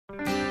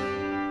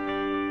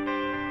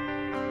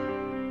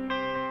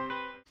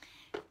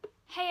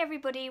Hey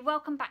everybody,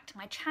 welcome back to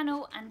my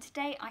channel, and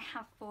today I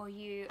have for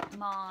you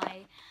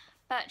my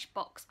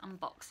Birchbox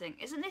unboxing.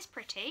 Isn't this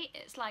pretty?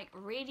 It's like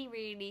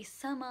really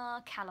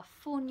summer,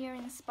 California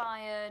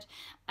inspired.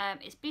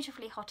 It's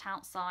beautifully hot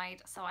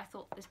outside, so I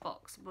thought this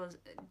box was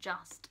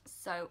just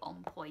so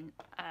on point.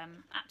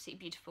 Absolutely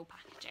beautiful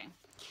packaging.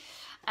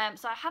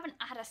 So I haven't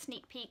had a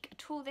sneak peek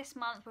at all this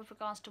month with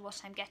regards to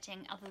what I'm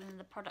getting other than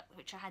the product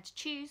which I had to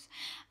choose.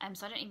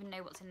 So I don't even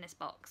know what's in this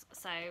box.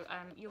 So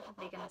you're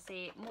probably going to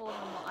see more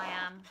than what I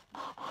am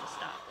to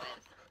start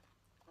with.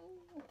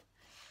 Ooh.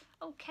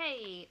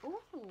 Okay.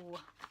 Ooh.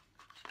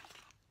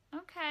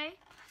 Okay.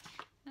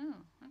 Oh,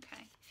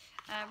 okay.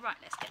 Right,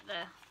 let's get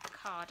the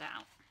card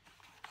out.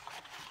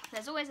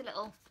 There's always a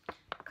little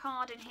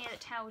card in here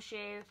that tells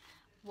you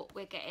what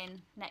we're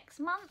getting next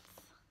month.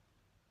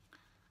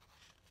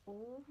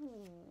 Ooh.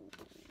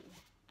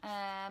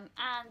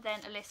 And then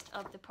a list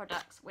of the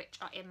products which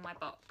are in my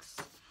box.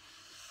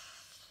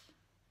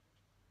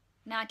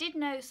 Now, I did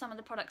know some of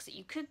the products that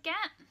you could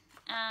get,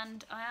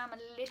 and I am a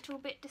little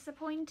bit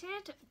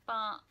disappointed,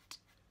 but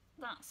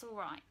that's all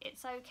right.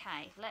 It's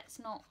okay. Let's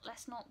not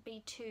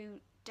be too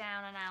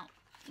down and out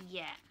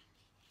yet.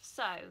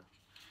 So,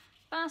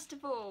 first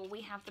of all,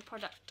 we have the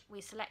product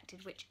we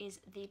selected, which is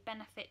the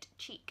Benefit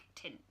Cheek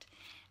Tint.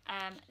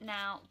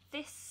 Now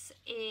this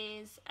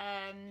is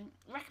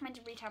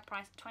recommended retail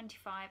price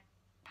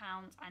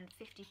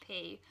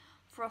 £25.50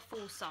 for a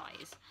full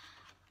size.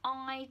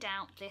 I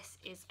doubt this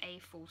is a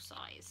full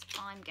size.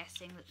 I'm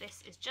guessing that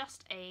this is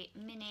just a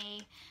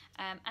mini,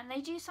 and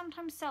they do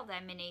sometimes sell their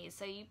minis,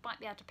 so you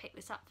might be able to pick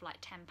this up for like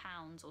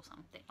 £10 or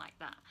something like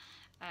that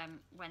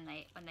when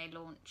they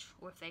launch,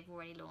 or if they've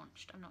already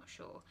launched. I'm not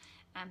sure.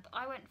 But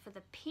I went for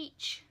the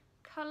peach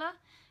colour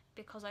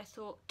because I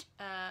thought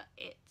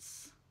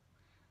it's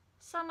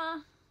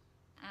summer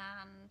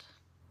and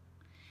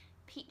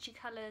peachy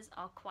colours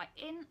are quite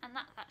in, and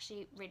that's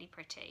actually really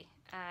pretty.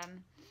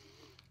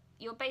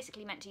 You're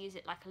basically meant to use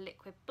it like a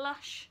liquid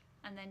blush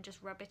and then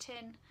just rub it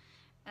in.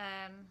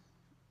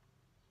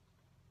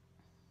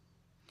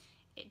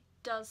 It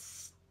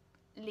does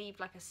leave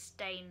like a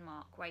stain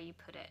mark where you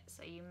put it,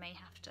 so you may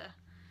have to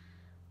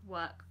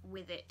work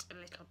with it a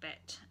little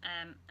bit.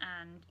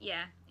 And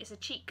yeah, it's a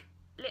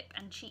lip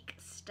and cheek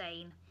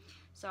stain.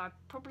 So I'd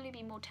probably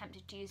be more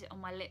tempted to use it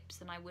on my lips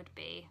than I would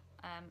be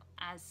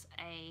as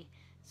a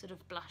sort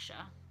of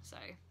blusher. So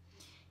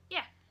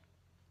yeah,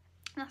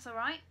 that's all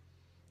right.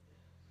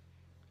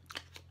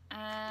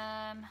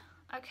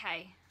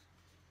 Okay,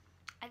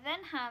 I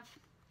then have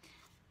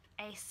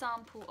a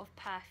sample of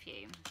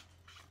perfume,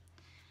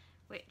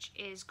 which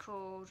is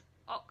called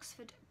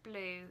Oxford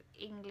Blue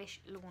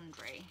English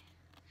Laundry.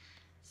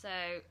 So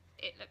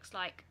it looks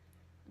like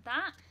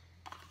that.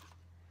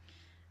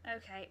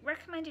 Okay,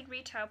 recommended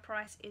retail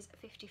price is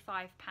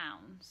 £55.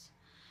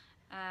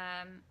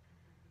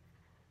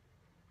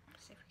 Let's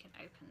see if we can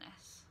open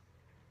this.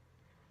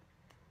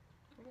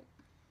 Ooh.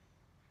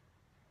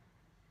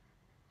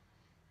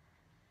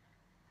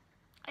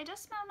 It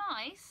does smell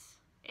nice.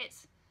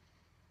 It's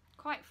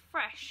quite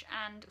fresh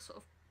and sort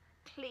of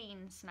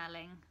clean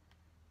smelling.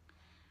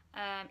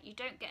 You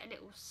don't get a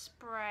little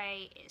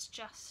spray, it's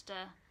just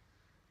a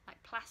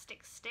like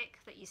plastic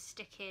stick that you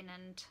stick in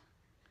and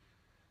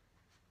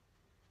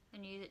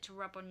use it to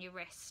rub on your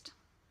wrist.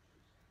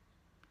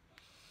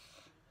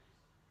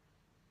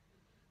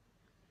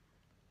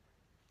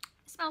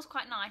 It smells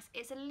quite nice.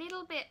 It's a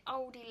little bit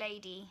oldie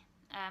lady,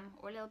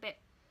 or a little bit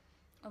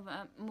of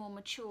a more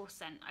mature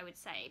scent, I would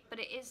say, but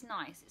it is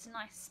nice. It's a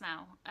nice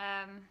smell.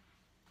 It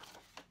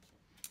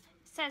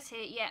says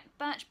here, yeah,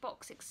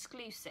 Birchbox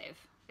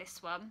exclusive,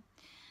 this one.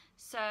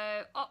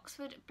 So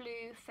Oxford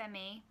Blue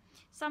Femme.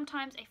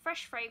 Sometimes a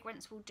fresh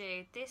fragrance will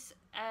do. This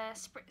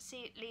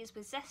spritzy leaves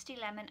with zesty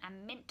lemon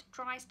and mint,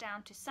 dries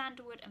down to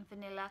sandalwood and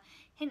vanilla,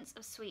 hints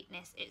of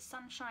sweetness. It's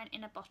sunshine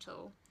in a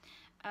bottle.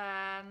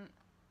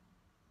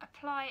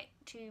 Apply it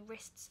to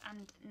wrists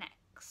and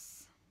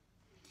necks.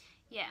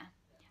 Yeah.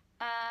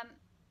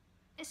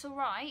 It's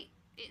alright.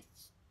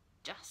 It's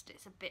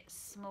a bit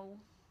small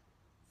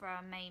for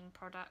our main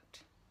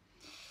product.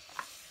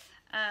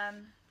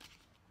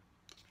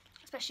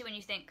 Especially when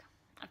you think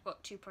I've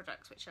got two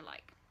products which are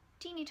like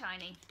teeny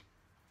tiny.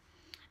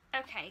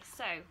 Okay,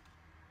 so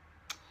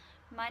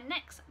my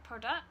next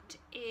product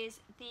is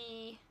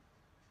the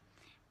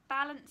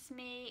Balance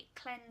Me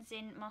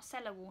Cleansing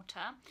Micellar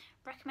Water.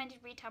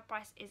 Recommended retail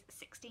price is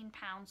 £16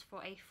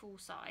 for a full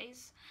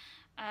size.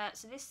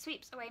 So this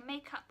sweeps away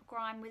makeup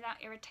grime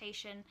without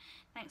irritation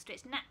thanks to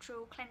its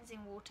natural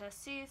cleansing water,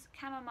 soothes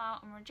chamomile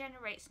and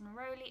regenerates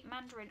neroli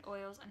mandarin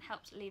oils and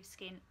helps leave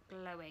skin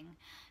glowing.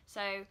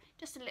 So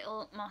just a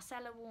little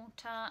micellar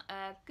water,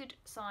 good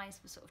size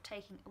for sort of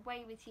taking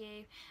away with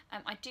you.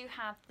 I do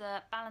have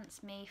the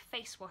Balance Me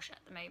face wash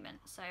at the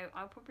moment, so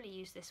I'll probably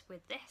use this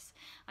with this.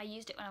 I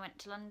used it when I went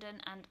to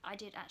London and I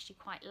did actually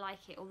quite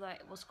like it, although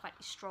it was quite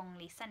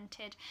strongly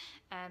scented,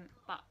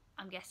 but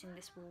I'm guessing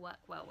this will work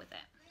well with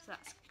it. So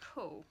that's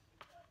cool.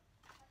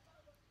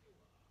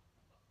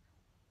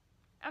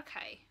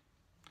 Okay,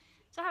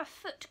 so I have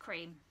foot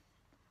cream.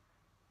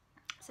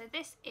 So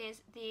this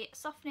is the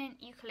Softening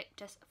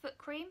Eucalyptus Foot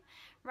Cream.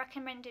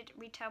 Recommended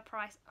retail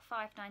price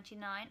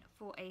 $5.99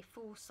 for a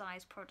full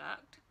size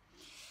product.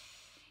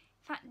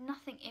 In fact,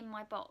 nothing in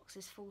my box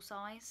is full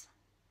size.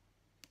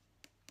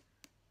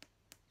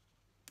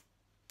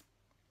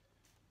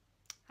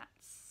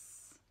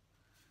 That's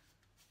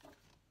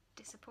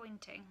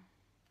disappointing.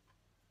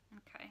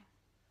 Okay.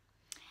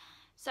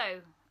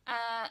 So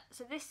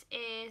this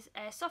is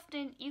a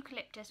Softening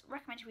Eucalyptus,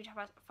 recommended retail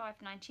price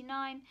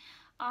 $5.99.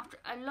 After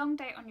a long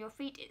day on your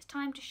feet, it's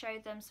time to show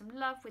them some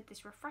love with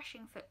this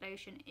refreshing foot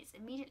lotion. It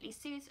immediately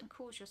soothes and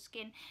cools your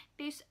skin,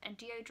 boosts a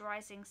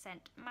deodorizing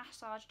scent,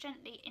 massage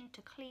gently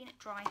into clean,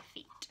 dry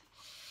feet.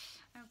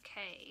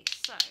 Okay,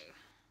 so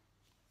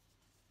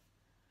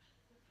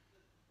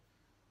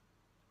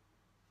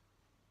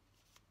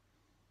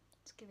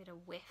let's give it a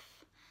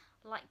whiff.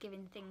 I like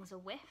giving things a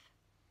whiff.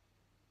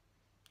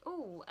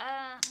 Oh,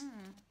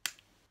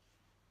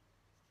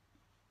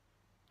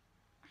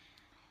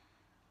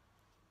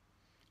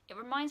 It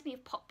reminds me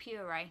of pot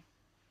puree.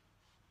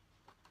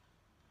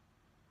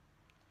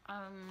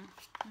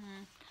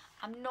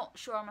 I'm not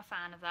sure I'm a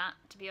fan of that,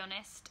 to be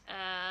honest.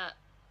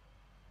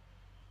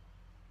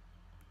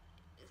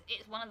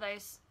 It's one of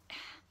those.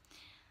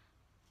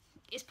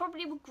 It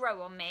probably will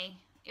grow on me.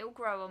 It will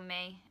grow on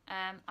me.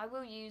 I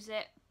will use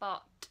it,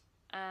 but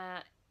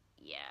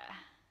yeah,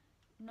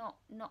 not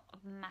a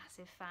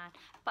massive fan.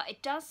 But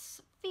it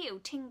does feel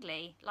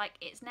tingly, like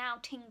it's now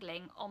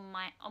tingling on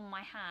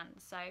my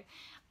hands. So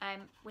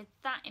with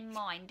that in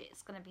mind,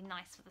 it's going to be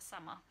nice for the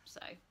summer.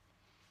 So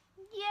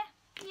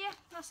yeah,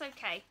 that's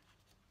okay.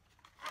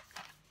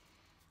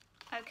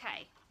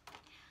 Okay,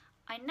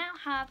 I now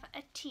have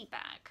a tea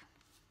bag.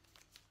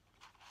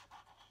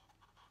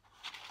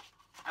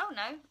 Oh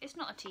no, it's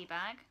not a tea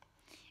bag.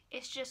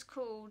 It's just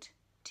called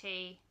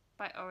Tea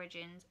by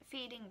Origins,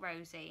 Feeling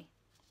Rosy.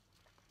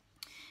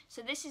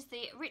 So this is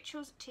the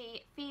Rituals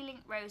Tea Feeling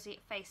Rosy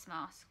face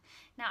mask.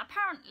 Now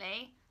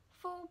apparently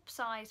full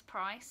size,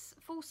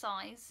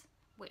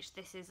 which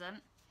this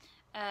isn't,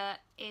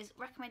 is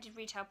recommended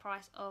retail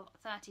price of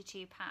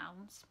 £32.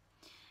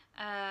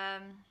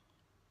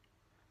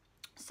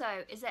 So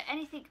is there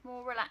anything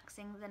more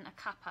relaxing than a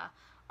cuppa?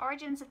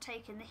 Origins have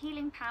taken the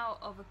healing power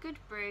of a good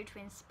brew to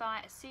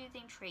inspire a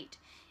soothing treat.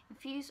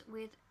 Infused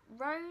with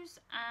rose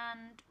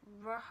and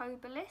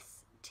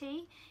jojobalis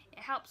tea, it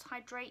helps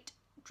hydrate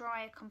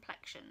drier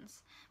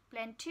complexions.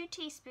 Blend 2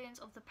 teaspoons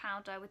of the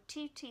powder with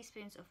 2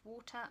 teaspoons of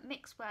water,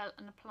 mix well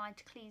and apply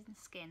to clean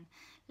skin.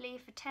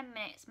 Leave for 10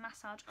 minutes,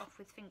 massage off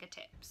with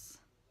fingertips.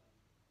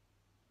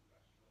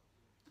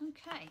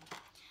 Okay,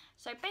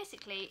 so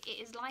basically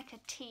it is like a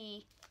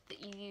tea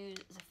that you use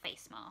as a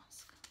face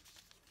mask.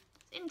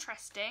 It's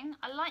interesting,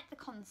 I like the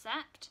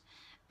concept.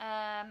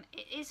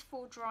 It is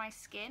for dry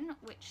skin,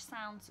 which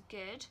sounds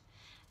good.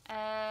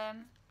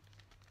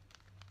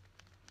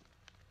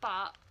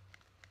 But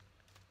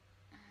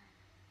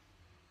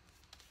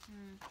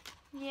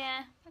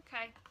yeah,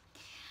 okay,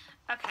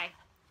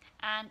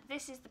 and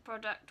this is the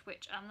product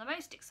which I'm the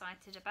most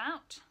excited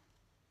about.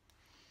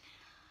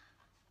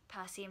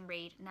 Percy &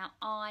 Reed. Now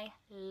I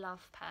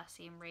love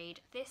Percy &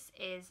 Reed. This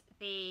is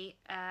the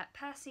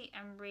Percy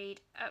 &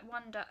 Reed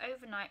Wonder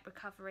Overnight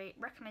Recovery.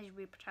 Recommended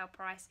retail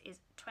price is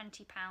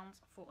 £20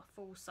 for a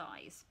full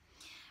size.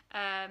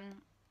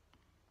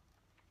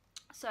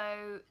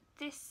 So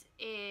this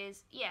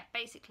is, yeah,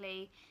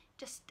 basically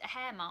just a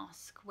hair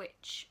mask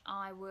which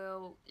I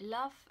will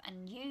love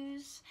and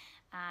use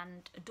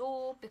and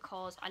adore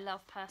because I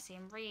love Percy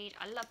 & Reed.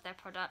 I love their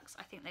products.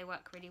 I think they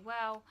work really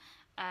well.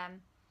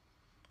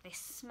 They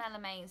smell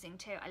amazing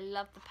too. I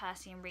love the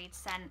Percy & Reed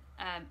scent.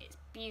 It's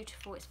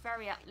beautiful, it's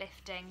very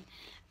uplifting,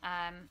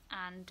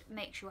 and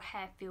makes your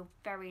hair feel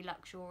very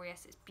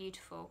luxurious. It's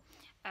beautiful.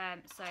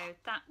 So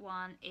that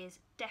one is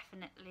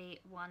definitely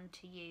one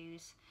to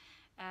use.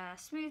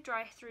 Smooth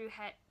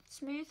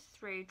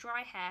through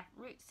dry hair,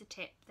 roots to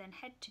tip, then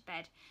head to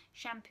bed,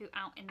 shampoo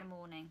out in the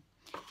morning.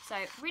 So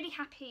really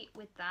happy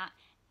with that.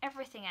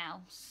 Everything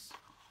else,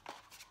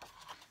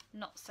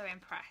 not so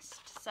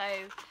impressed. So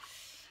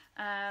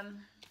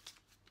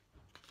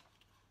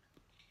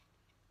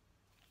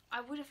I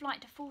would have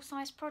liked a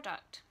full-size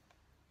product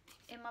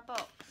in my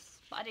box,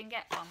 but I didn't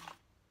get one,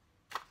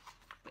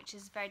 which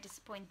is very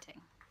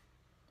disappointing.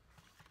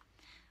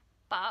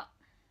 But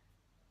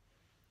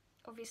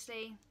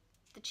obviously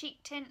the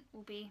cheek tint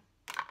will be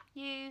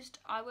used.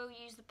 I will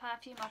use the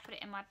perfume. I'll put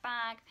it in my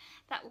bag.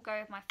 That will go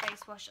with my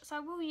face wash. So I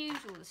will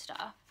use all the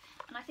stuff,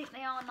 and I think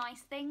they are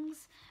nice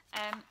things.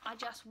 I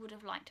just would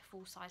have liked a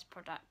full-size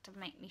product to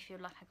make me feel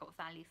like I got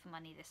value for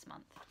money this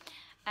month.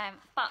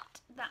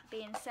 But that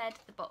being said,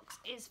 the box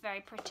is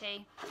very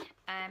pretty,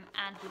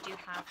 and we do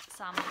have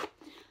some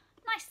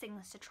nice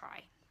things to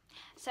try.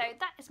 So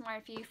that is my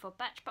review for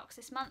Birchbox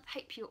this month.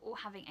 Hope you're all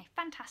having a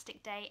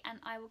fantastic day, and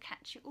I will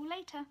catch you all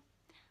later.